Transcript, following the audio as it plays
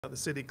The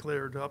city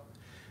cleared up.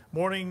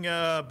 Morning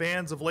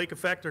bands of lake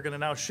effect are going to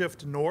now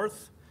shift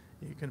north.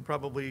 You can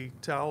probably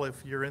tell if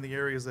you're in the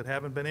areas that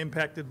haven't been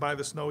impacted by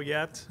the snow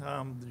yet.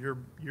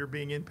 You're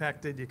being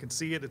impacted. You can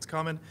see it. It's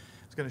coming.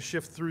 It's going to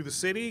shift through the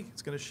city.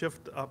 It's going to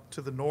shift up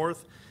to the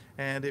north,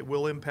 and it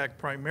will impact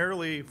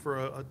primarily for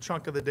a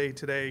chunk of the day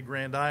today,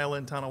 Grand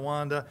Island,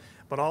 Tonawanda,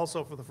 but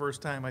also for the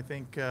first time, I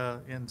think,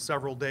 in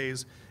several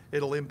days,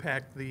 it'll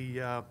impact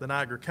the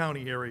Niagara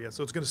County area.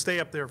 So it's going to stay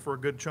up there for a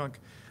good chunk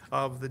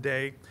of the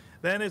day.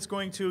 Then it's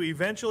going to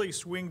eventually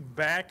swing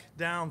back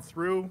down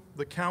through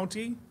the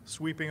county,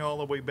 sweeping all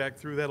the way back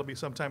through. That'll be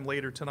sometime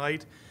later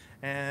tonight.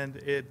 And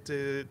it,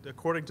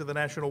 according to the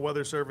National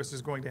Weather Service,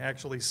 is going to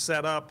actually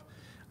set up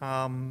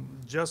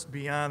just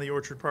beyond the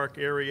Orchard Park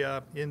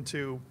area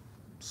into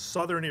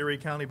southern Erie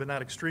County, but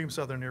not extreme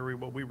southern Erie,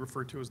 what we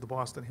refer to as the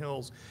Boston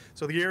Hills.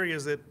 So the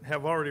areas that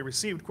have already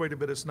received quite a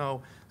bit of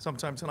snow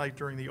sometime tonight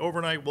during the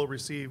overnight will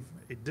receive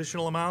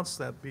additional amounts.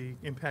 That'd be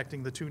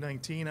impacting the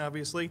 219,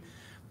 obviously.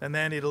 And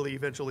then it'll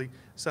eventually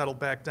settle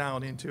back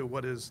down into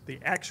what is the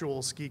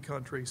actual ski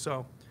country.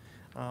 So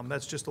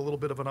that's just a little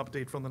bit of an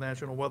update from the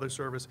National Weather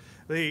Service.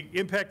 The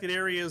impacted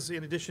areas,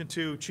 in addition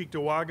to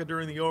Cheektowaga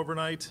during the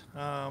overnight,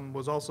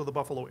 was also the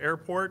Buffalo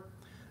Airport.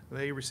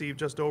 They received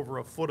just over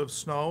a foot of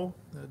snow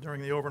during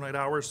the overnight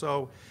hours,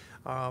 so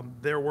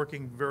they're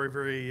working very,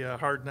 very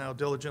hard now,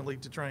 diligently,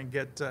 to try and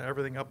get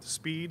everything up to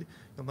speed.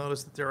 You'll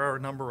notice that there are a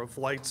number of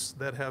flights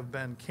that have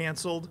been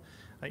canceled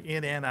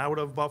in and out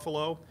of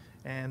Buffalo,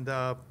 and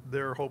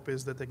their hope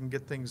is that they can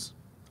get things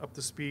up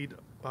to speed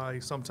by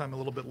sometime a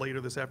little bit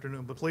later this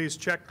afternoon. But please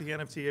check the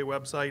NFTA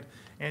website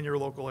and your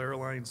local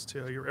airlines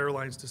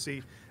to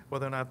see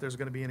whether or not there's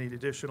going to be any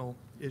additional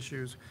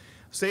issues.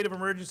 State of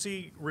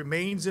emergency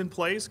remains in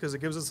place because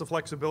it gives us the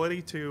flexibility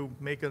to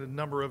make a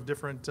number of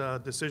different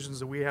decisions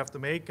that we have to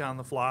make on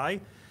the fly.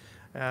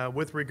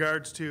 With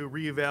regards to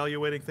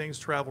reevaluating things,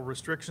 travel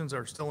restrictions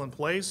are still in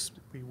place.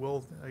 We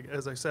will,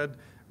 as I said,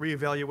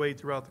 reevaluate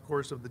throughout the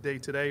course of the day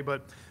today,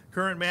 but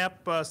current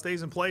map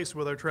stays in place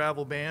with our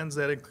travel bans.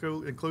 That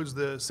includes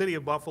the city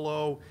of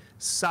Buffalo,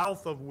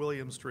 south of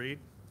William Street,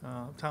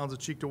 towns of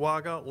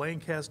Cheektowaga,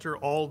 Lancaster,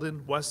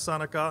 Alden, West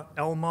Seneca,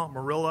 Elma,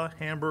 Marilla,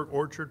 Hamburg,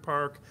 Orchard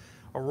Park,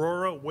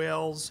 Aurora,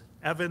 Wales,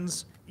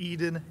 Evans,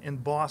 Eden,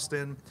 and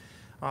Boston.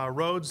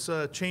 Roads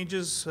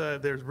changes,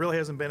 there really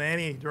hasn't been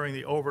any during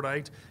the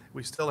overnight.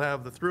 We still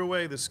have the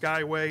Thruway, the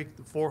Skyway,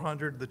 the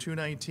 400, the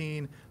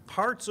 219,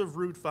 parts of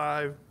Route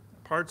 5,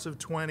 parts of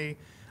 20,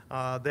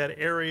 that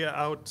area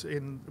out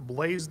in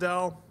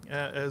Blaisdell,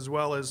 as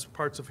well as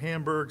parts of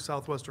Hamburg,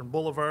 Southwestern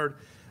Boulevard,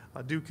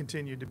 do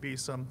continue to be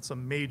some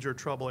major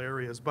trouble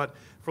areas. But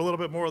for a little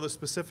bit more of the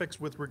specifics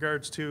with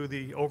regards to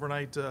the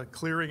overnight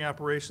clearing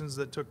operations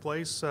that took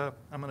place, I'm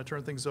going to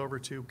turn things over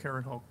to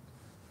Karen Hoke.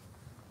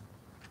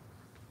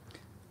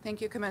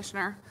 Thank you,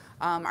 Commissioner.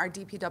 Our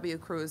DPW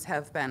crews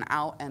have been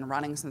out and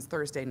running since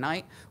Thursday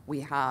night. We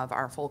have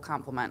our full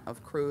complement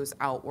of crews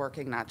out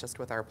working, not just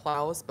with our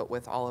plows, but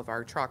with all of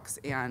our trucks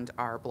and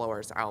our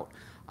blowers out.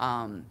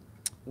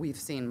 We've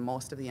seen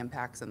most of the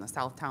impacts in the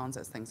south towns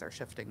as things are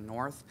shifting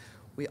north.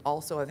 We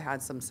also have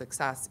had some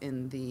success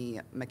in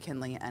the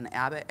McKinley and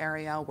Abbott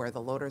area where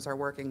the loaders are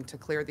working to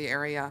clear the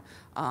area.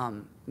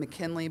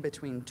 McKinley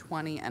between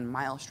 20 and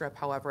Mile Strip,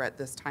 however, at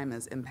this time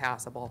is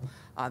impassable.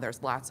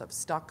 There's lots of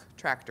stuck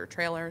tractor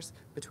trailers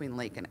between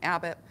Lake and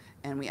Abbott,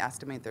 and we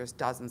estimate there's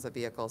dozens of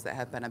vehicles that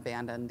have been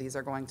abandoned. These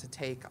are going to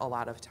take a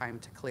lot of time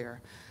to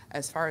clear.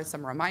 As far as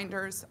some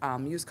reminders,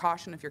 use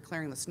caution if you're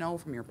clearing the snow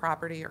from your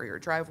property or your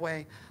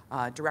driveway.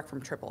 Direct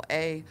from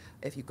AAA.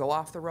 If you go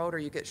off the road or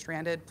you get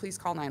stranded, please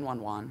call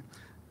 911.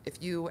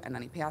 If you and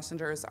any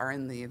passengers are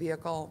in the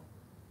vehicle,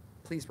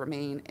 please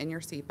remain in your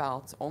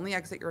seatbelts. Only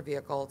exit your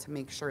vehicle to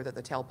make sure that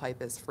the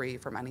tailpipe is free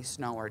from any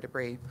snow or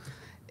debris.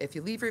 If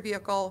you leave your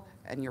vehicle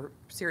and you're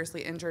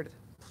seriously injured,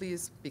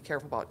 please be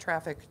careful about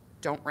traffic.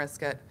 Don't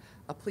risk it.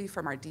 A plea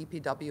from our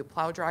DPW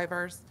plow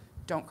drivers: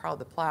 don't crowd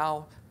the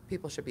plow.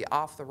 People should be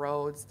off the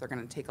roads. They're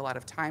going to take a lot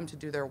of time to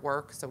do their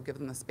work, so give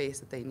them the space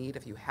that they need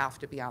if you have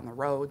to be on the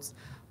roads.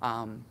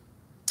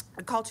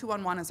 Call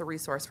 211 as a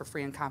resource for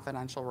free and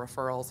confidential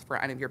referrals for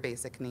any of your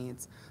basic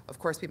needs. Of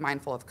course, be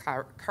mindful of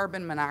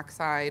carbon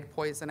monoxide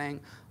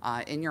poisoning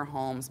in your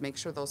homes. Make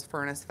sure those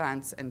furnace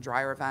vents and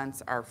dryer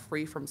vents are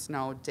free from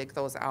snow. Dig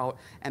those out,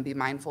 and be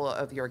mindful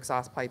of your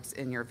exhaust pipes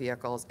in your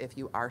vehicles if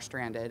you are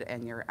stranded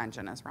and your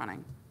engine is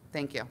running.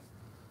 Thank you.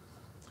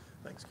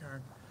 Thanks,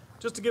 Karen.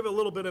 Just to give a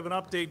little bit of an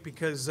update,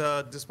 because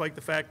despite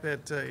the fact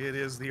that it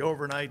is the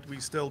overnight, we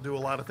still do a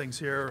lot of things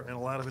here, and a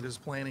lot of it is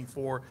planning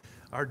for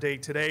our day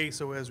today.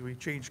 So as we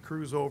change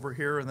crews over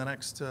here in the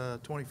next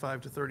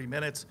 25 to 30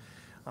 minutes,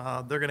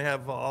 they're going to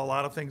have a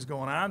lot of things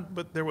going on,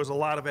 but there was a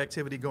lot of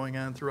activity going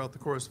on throughout the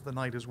course of the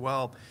night as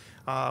well.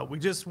 We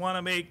just want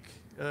to make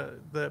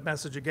the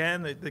message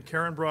again that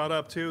Karen brought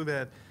up too,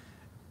 that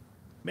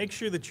make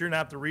sure that you're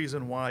not the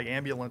reason why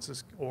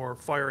ambulances or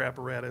fire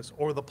apparatus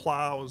or the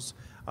plows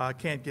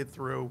can't get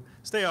through,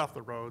 stay off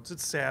the roads.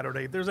 It's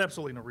Saturday. There's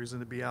absolutely no reason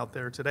to be out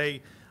there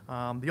today.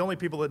 The only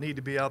people that need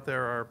to be out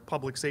there are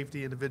public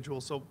safety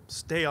individuals, so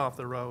stay off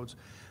the roads.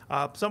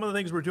 Some of the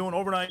things we're doing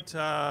overnight,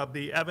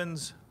 the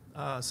Evans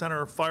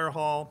Center Fire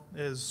Hall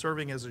is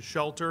serving as a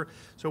shelter,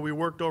 so we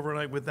worked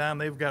overnight with them.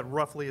 They've got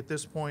roughly at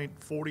this point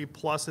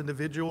 40-plus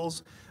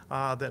individuals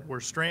that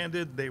were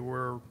stranded. They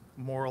were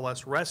more or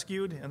less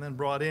rescued and then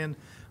brought in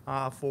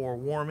for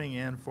warming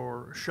and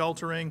for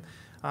sheltering.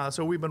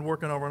 So we've been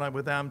working overnight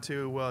with them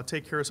to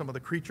take care of some of the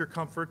creature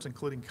comforts,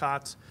 including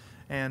cots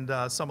and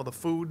some of the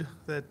food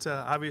that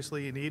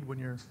obviously you need when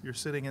you're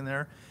sitting in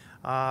there.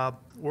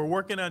 We're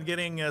working on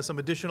getting some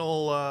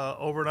additional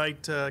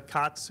overnight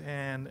cots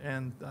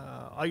and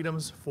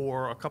items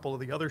for a couple of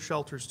the other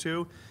shelters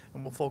too,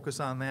 and we'll focus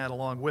on that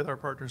along with our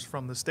partners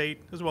from the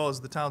state as well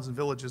as the towns and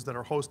villages that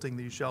are hosting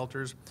these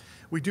shelters.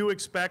 We do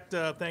expect,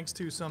 thanks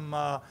to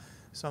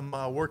some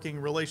working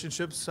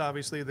relationships.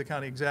 Obviously, the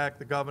county exec,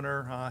 the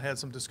governor had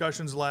some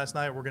discussions last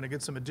night. We're going to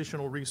get some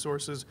additional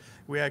resources.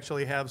 We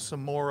actually have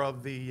some more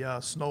of the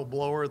snow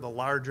blower, the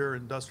larger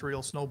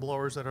industrial snow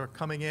blowers that are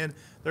coming in.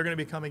 They're going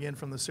to be coming in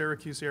from the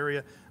Syracuse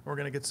area. We're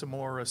going to get some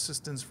more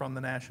assistance from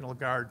the National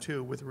Guard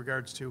too, with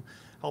regards to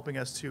helping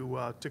us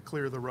to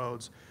clear the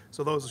roads.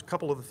 So those are a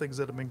couple of the things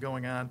that have been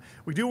going on.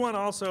 We do want to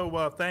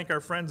also thank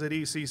our friends at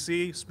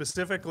ECC,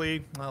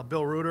 specifically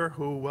Bill Reuter,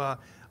 who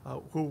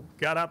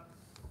got up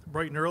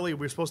bright and early.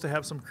 We were supposed to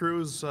have some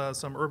crews,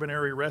 some urban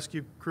area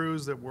rescue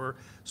crews that were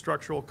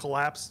structural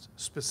collapse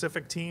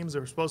specific teams. They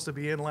were supposed to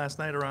be in last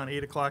night around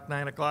 8 o'clock,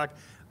 9 o'clock.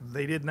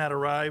 They did not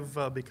arrive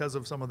because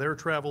of some of their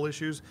travel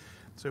issues.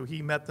 So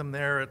he met them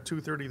there at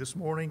 2:30 this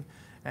morning.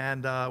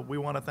 And we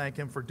want to thank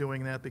him for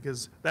doing that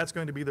because that's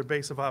going to be their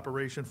base of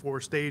operation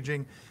for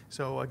staging.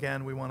 So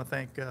again, we want to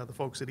thank the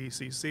folks at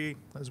ECC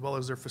as well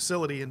as their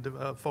facility and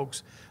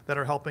folks that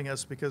are helping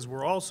us, because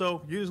we're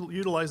also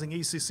utilizing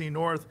ECC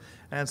North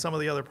and some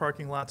of the other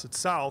parking lots at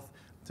South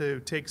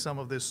to take some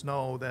of this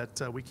snow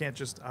that we can't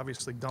just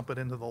obviously dump it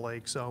into the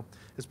lake. So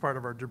it's part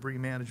of our debris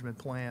management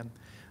plan.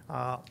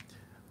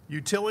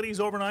 Utilities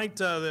overnight,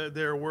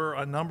 there were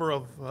a number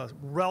of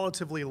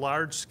relatively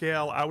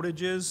large-scale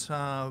outages,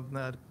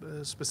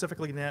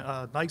 specifically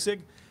NYSEG,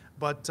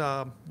 but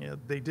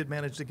they did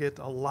manage to get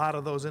a lot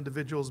of those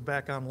individuals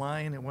back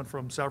online. It went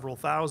from several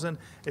thousand.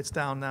 It's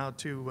down now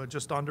to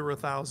just under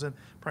 1,000,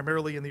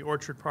 primarily in the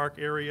Orchard Park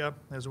area,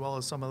 as well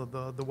as some of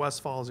the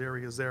West Falls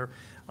areas there.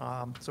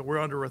 So we're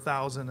under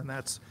 1,000, and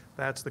that's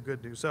the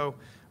good news. So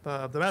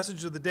the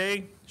message of the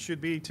day should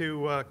be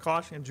to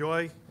caution,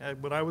 enjoy.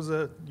 When I was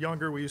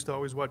younger, we used to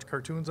always watch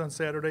cartoons on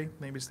Saturday,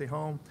 maybe stay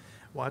home,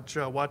 watch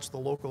the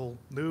local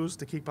news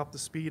to keep up to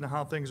speed on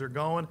how things are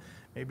going,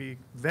 maybe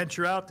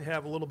venture out to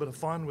have a little bit of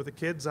fun with the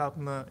kids out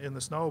in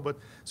the snow, but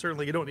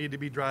certainly you don't need to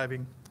be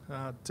driving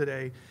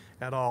today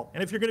at all.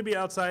 And if you're going to be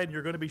outside,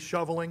 you're going to be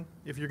shoveling,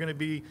 if you're going to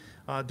be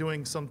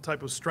doing some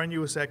type of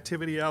strenuous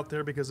activity out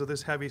there because of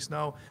this heavy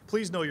snow,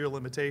 please know your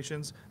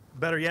limitations.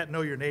 Better yet,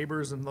 know your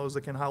neighbors and those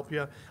that can help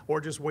you, or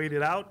just wait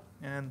it out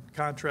and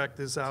contract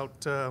this out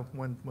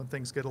when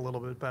things get a little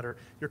bit better.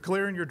 You're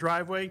clearing your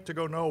driveway to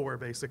go nowhere,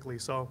 basically,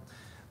 so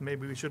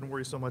maybe we shouldn't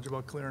worry so much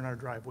about clearing our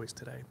driveways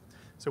today.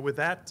 So with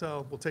that,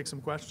 we'll take some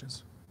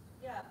questions.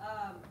 Yeah,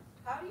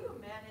 how do you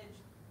manage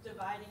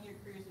dividing your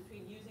crews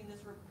between using this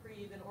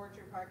reprieve in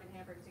Orchard Park and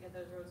Hamburg to get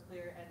those roads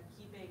clear and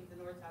keeping the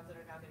north towns that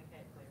are now getting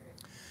hit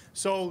clear?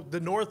 So the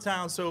north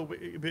towns,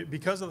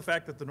 because of the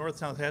fact that the north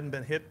towns hadn't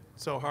been hit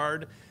so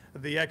hard,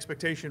 the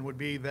expectation would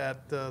be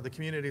that the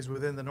communities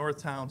within the north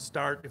town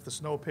start if the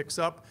snow picks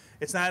up.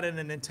 It's not at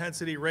an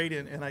intensity rate,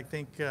 and I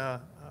think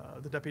the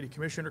deputy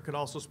commissioner could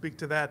also speak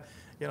to that.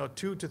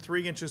 2 to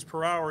 3 inches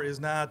per hour is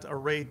not a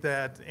rate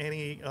that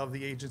any of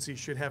the agencies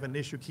should have an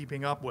issue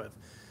keeping up with,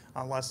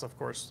 unless, of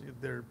course,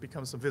 there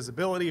becomes some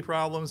visibility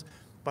problems.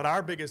 But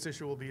our biggest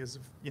issue will be is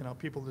if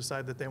people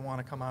decide that they want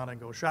to come out and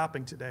go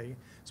shopping today.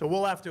 So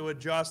we'll have to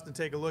adjust and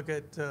take a look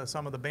at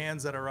some of the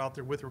bans that are out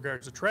there with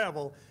regards to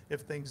travel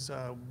if things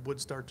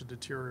would start to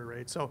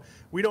deteriorate. So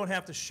we don't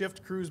have to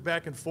shift crews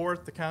back and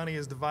forth. The county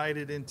is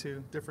divided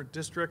into different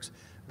districts.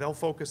 They'll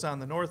focus on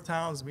the north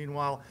towns.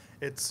 Meanwhile,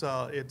 it's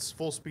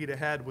full speed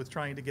ahead with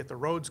trying to get the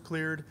roads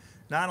cleared,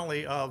 not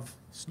only of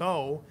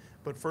snow,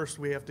 but first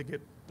we have to get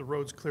the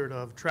roads cleared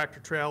of tractor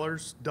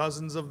trailers,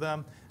 dozens of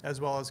them,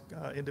 as well as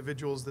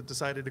individuals that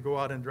decided to go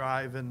out and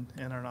drive and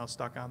are now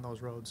stuck on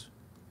those roads.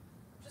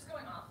 Just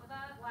going off of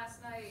that,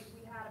 last night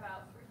we had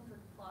about 300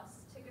 plus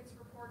tickets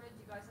reported.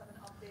 Do you guys have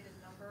an updated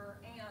number?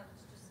 And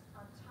just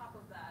on top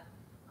of that,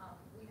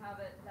 we have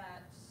it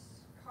that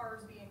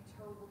cars being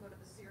towed will go to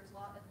the Sears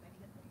lot at the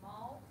McKinley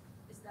Mall.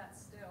 Is that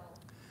still?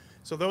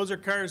 So those are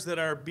cars that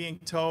are being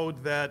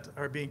towed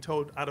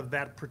out of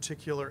that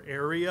particular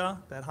area,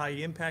 that high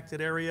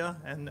impacted area,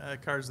 and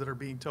cars that are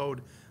being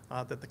towed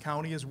that the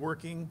county is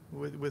working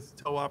with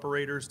tow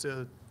operators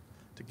to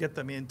get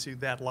them into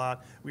that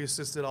lot. We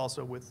assisted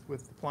also with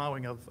the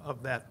plowing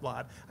of that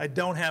lot. I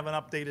don't have an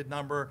updated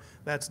number.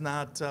 That's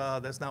not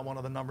one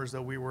of the numbers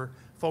that we were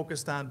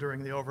focused on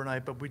during the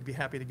overnight, but we'd be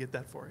happy to get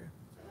that for you.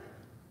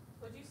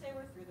 Would you say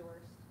we're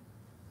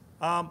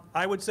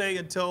I would say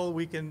until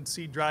we can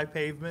see dry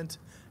pavement,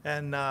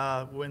 and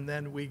when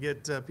then we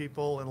get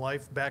people and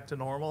life back to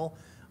normal,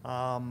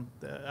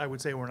 I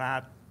would say we're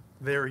not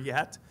there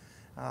yet.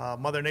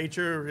 Mother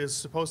Nature is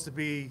supposed to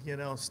be, you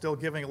know, still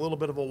giving a little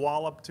bit of a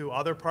wallop to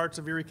other parts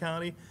of Erie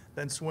County,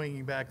 then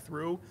swinging back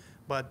through.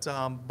 But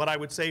I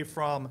would say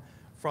from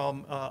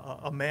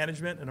a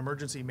management, an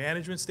emergency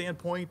management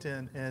standpoint,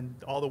 and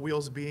all the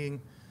wheels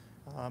being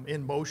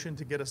in motion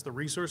to get us the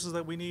resources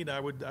that we need, I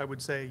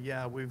would say,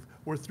 yeah,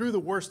 we're through the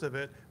worst of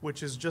it,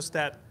 which is just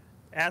that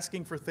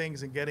asking for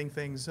things and getting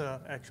things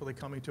actually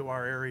coming to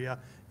our area,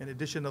 in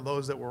addition to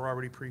those that were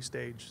already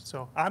pre-staged.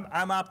 So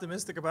I'm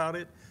optimistic about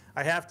it.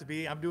 I have to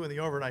be. I'm doing the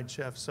overnight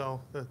shift,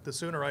 so the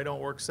sooner I don't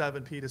work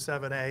 7P to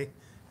 7A,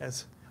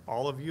 as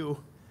all of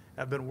you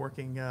have been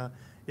working,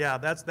 yeah,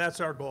 that's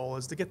our goal,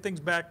 is to get things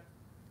back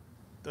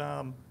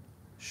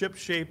ship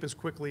shape as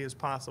quickly as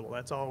possible.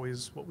 That's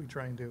always what we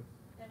try and do.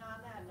 And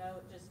on that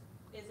note, just,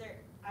 is there,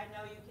 I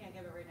know you can't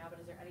give it right now, but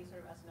is there any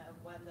sort of estimate of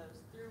when those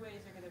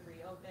throughways are gonna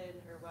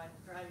reopen, or when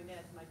driving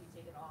bans might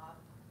be taken off?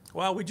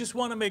 Well, we just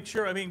want to make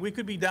sure, I mean, we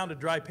could be down to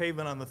dry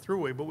pavement on the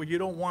thruway, but you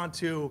don't want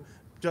to,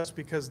 just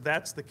because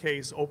that's the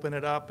case, open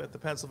it up at the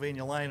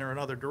Pennsylvania line or in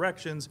other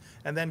directions,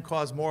 and then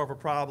cause more of a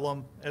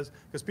problem,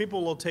 because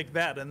people will take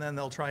that and then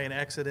they'll try and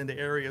exit into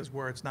areas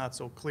where it's not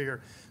so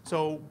clear.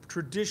 So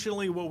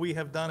traditionally, what we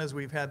have done is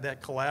we've had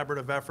that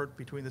collaborative effort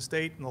between the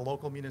state and the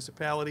local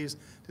municipalities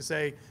to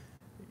say,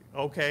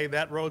 okay,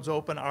 that road's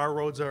open, our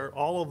roads are,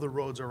 all of the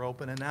roads are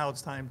open, and now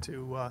it's time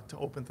to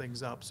open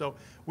things up. So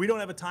we don't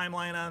have a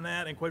timeline on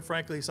that, and quite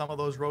frankly, some of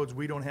those roads,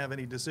 we don't have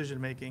any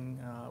decision-making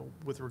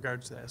with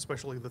regards to that,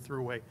 especially the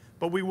thruway.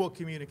 But we will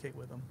communicate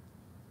with them.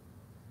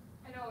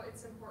 I know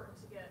it's important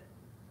to get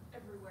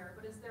everywhere,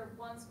 but is there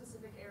one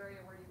specific area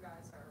where you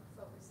guys are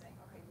focusing,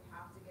 okay, we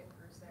have to get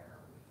crews there, or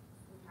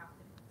we have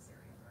to do this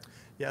area first?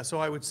 Yeah, so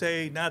I would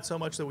say not so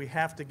much that we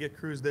have to get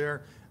crews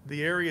there.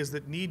 The areas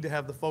that need to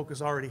have the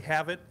focus already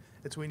have it.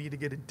 It's we need to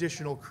get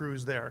additional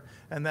crews there,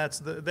 and that's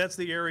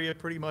the area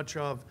pretty much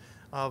of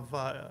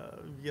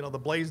you know, the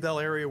Blaisdell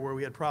area where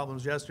we had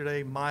problems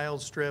yesterday,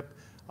 Miles Strip,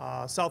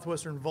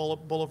 Southwestern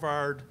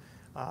Boulevard,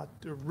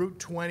 Route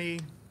 20,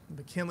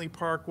 McKinley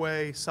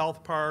Parkway,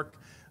 South Park,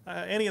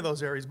 any of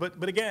those areas.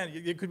 But again,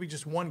 it could be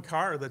just one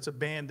car that's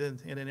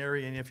abandoned in an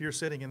area, and if you're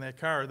sitting in that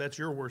car, that's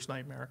your worst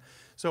nightmare.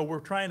 So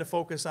we're trying to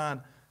focus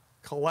on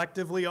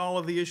collectively all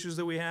of the issues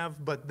that we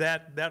have, but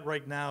that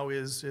right now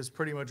is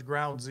pretty much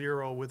ground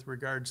zero with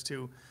regards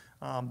to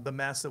the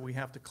mess that we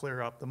have to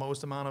clear up. The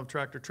most amount of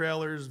tractor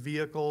trailers,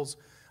 vehicles,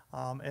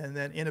 and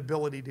then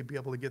inability to be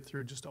able to get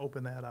through, just to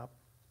open that up.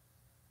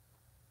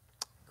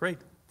 Great,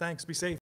 thanks, be safe.